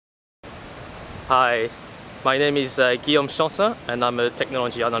Hi, my name is Guillaume Chansin and I'm a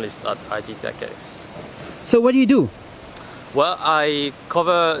technology analyst at IDTechEx. So what do you do? Well, I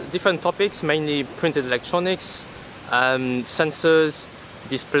cover different topics, mainly printed electronics, sensors,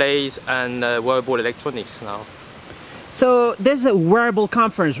 displays and wearable electronics now. So there's a wearable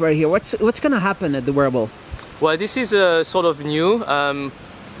conference right here. What's going to happen at the wearable? Well, this is sort of new.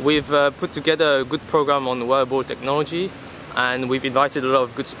 We've put together a good program on wearable technology and we've invited a lot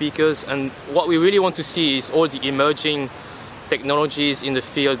of good speakers, and what we really want to see is all the emerging technologies in the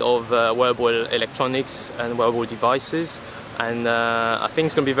field of wearable electronics and wearable devices, and I think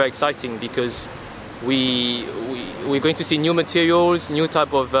it's going to be very exciting because we're going to see new materials, new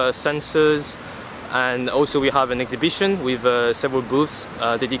type of sensors, and also we have an exhibition with several booths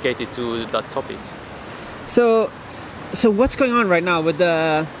dedicated to that topic. So what's going on right now with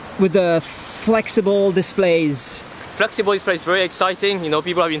the flexible displays? Flexible display is very exciting. You know,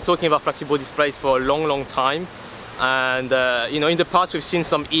 people have been talking about flexible displays for a long time, and you know, in the past we've seen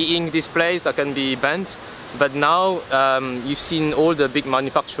some e-ink displays that can be bent, but now you've seen all the big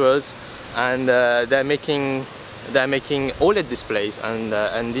manufacturers, and they're making OLED displays,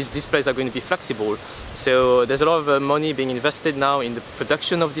 and these displays are going to be flexible. So there's a lot of money being invested now in the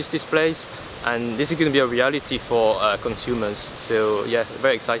production of these displays, and this is going to be a reality for consumers. So yeah,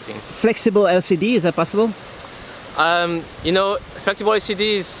 very exciting. Flexible LCD, is that possible? You know, flexible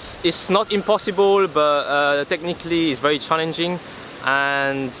LCD is not impossible, but technically it's very challenging,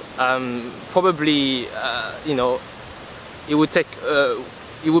 and probably you know, it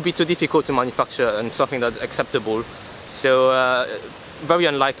would be too difficult to manufacture and something that's acceptable. So very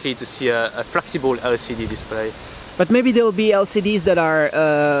unlikely to see a flexible LCD display. But maybe there'll be LCDs that are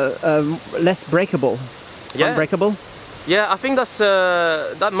less breakable, unbreakable. Yeah, I think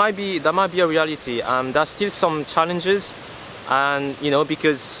that might be a reality. There's still some challenges, and you know,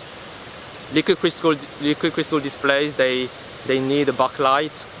 because liquid crystal displays, they need a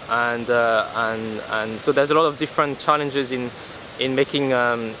backlight, and so there's a lot of different challenges in making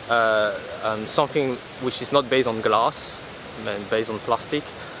something which is not based on glass and based on plastic.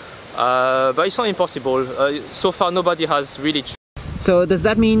 But it's not impossible. So far, nobody has really. So does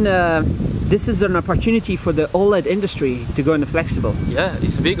that mean this is an opportunity for the OLED industry to go into flexible? Yeah,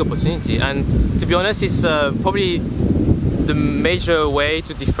 it's a big opportunity, and to be honest, it's probably the major way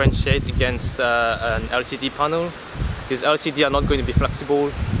to differentiate against an LCD panel, because LCD are not going to be flexible.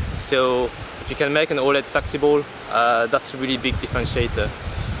 So if you can make an OLED flexible, that's a really big differentiator.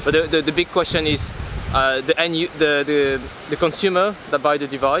 But the big question is the consumer that buy the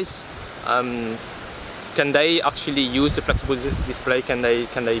device. Can they actually use the flexible display? Can they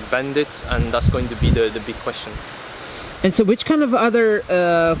bend it? And that's going to be the big question. And so which kind of other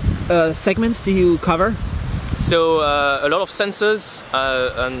segments do you cover? So a lot of sensors,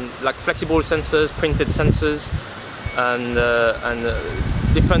 and like flexible sensors, printed sensors, and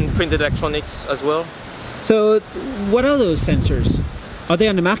different printed electronics as well. So what are those sensors? Are they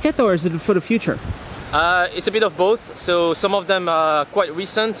on the market, or is it for the future? It's a bit of both. So some of them are quite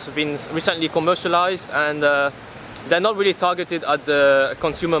recent, been recently commercialized, and they're not really targeted at the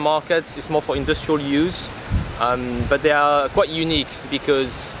consumer markets. It's more for industrial use, but they are quite unique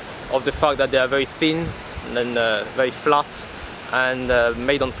because of the fact that they are very thin and very flat and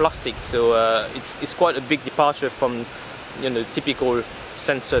made on plastic. So it's quite a big departure from, you know, typical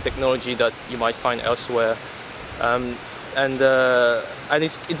sensor technology that you might find elsewhere. And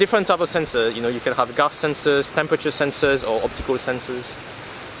it's a different type of sensor. You know, you can have gas sensors, temperature sensors, or optical sensors.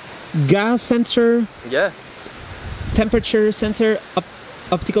 Gas sensor? Yeah. Temperature sensor,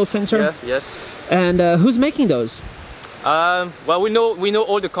 optical sensor? Yeah, yes. And who's making those? Well, we know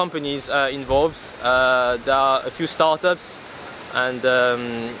all the companies involved. There are a few startups, and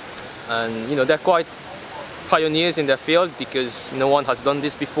you know, they're quite pioneers in their field because no one has done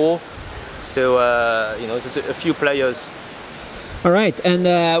this before. So you know, there's a few players. All right, and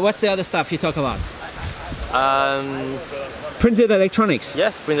what's the other stuff you talk about? Printed electronics.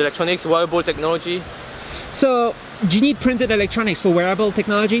 Yes, printed electronics, wearable technology. So, do you need printed electronics for wearable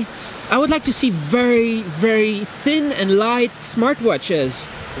technology? I would like to see very, very thin and light smartwatches.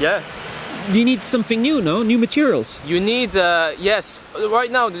 Yeah. Do you need something new, no? New materials? You need, yes.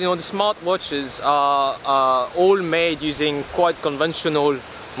 Right now, you know, the smartwatches are all made using quite conventional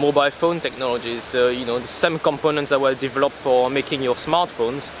mobile phone technologies. So, you know, the same components that were developed for making your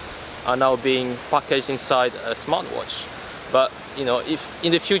smartphones are now being packaged inside a smartwatch. But, you know, if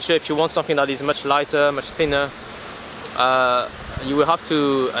in the future, if you want something that is much lighter, much thinner, you will have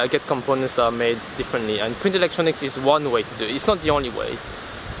to get components that are made differently. And printed electronics is one way to do it. It's not the only way.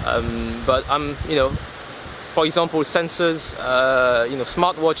 But I'm, you know, for example, sensors.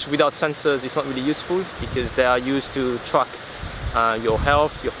 Smartwatch without sensors is not really useful because they are used to track your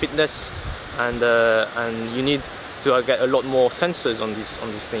health, your fitness, and you need to get a lot more sensors on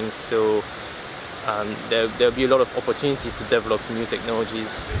these things. So there'll be a lot of opportunities to develop new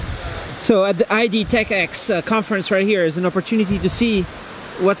technologies. So at the IDTechEx conference right here is an opportunity to see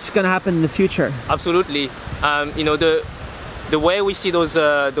what's going to happen in the future. Absolutely. The way we see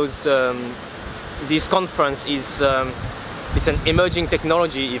this conference is it's an emerging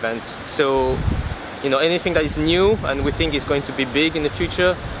technology event. So anything that is new and we think is going to be big in the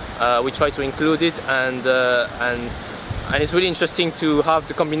future, we try to include it, and it's really interesting to have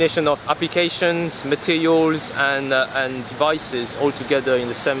the combination of applications, materials, and devices all together in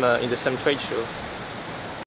the same trade show.